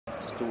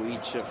to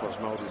each for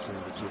Osmosis and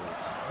Vigilance.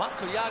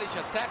 Marko Jaric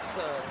attacks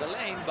the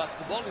lane, but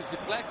the ball is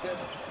deflected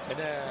in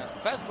a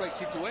fast break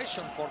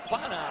situation for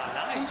Pana.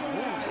 Nice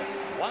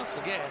move once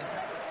again.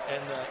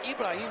 And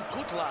Ibrahim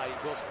Kutluay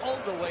goes all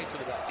the way to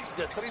the basket.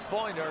 The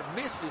three-pointer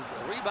misses.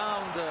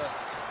 Rebound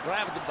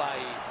grabbed by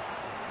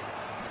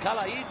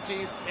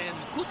Kalaitis, and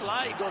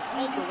Kutluay goes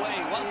all the way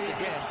once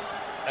again.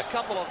 A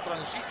couple of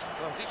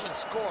transition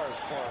scores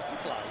for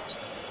Kutluay.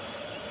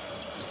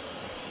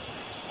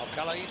 Now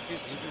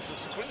Kalaitis uses a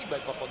screen by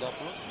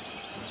Papadopoulos.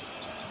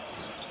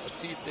 Let's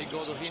see if they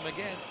go to him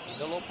again in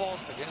the low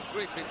post against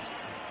Griffith.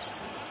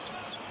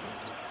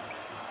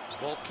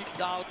 Ball kicked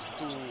out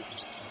to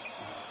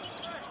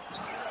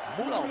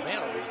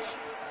Omerovic.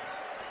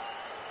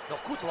 No,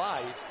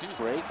 Kutluay, excuse me.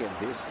 Break, and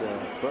this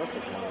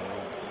perfect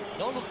one.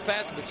 No look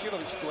pass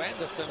Bečirović to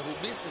Anderson,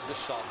 who misses the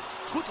shot.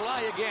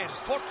 Kutluay again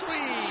for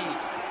three,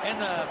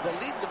 and the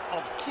lead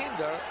of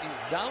Kinder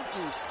is down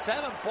to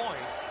 7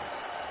 points.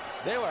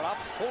 They were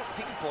up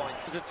 14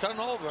 points. It's a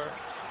turnover.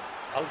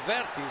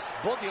 Alvertis,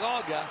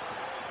 Bodiroga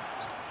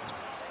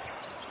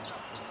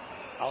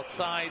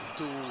outside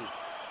to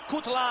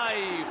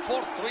Kutluay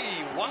for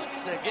three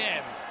once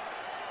again.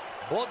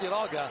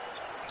 Bodiroga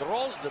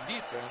draws the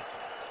defense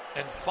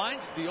and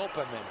finds the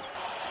open man.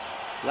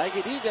 Like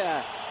he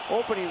did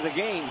opening the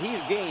game,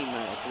 his game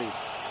at least,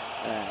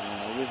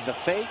 with the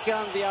fake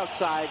on the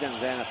outside and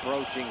then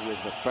approaching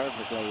with the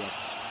perfect layup.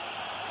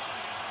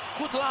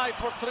 Kutluay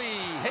for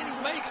three, and he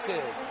makes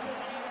it.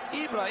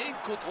 Ibrahim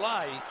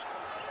Kutluay.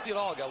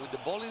 Bodiroga with the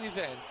ball in his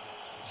hands.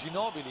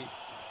 Ginobili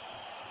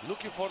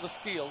looking for the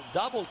steal.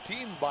 Double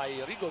teamed by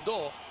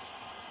Rigaudot.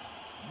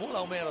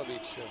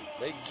 Omerovic.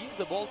 They give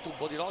the ball to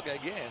Bodiroga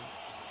again.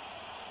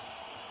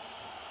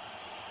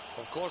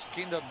 Of course,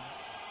 Kinder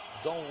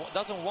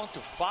doesn't want to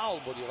foul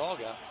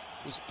Bodiroga,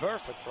 who's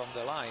perfect from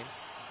the line.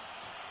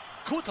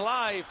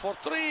 Kutluay for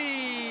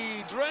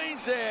three,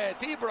 drains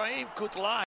it. Ibrahim Kutluay.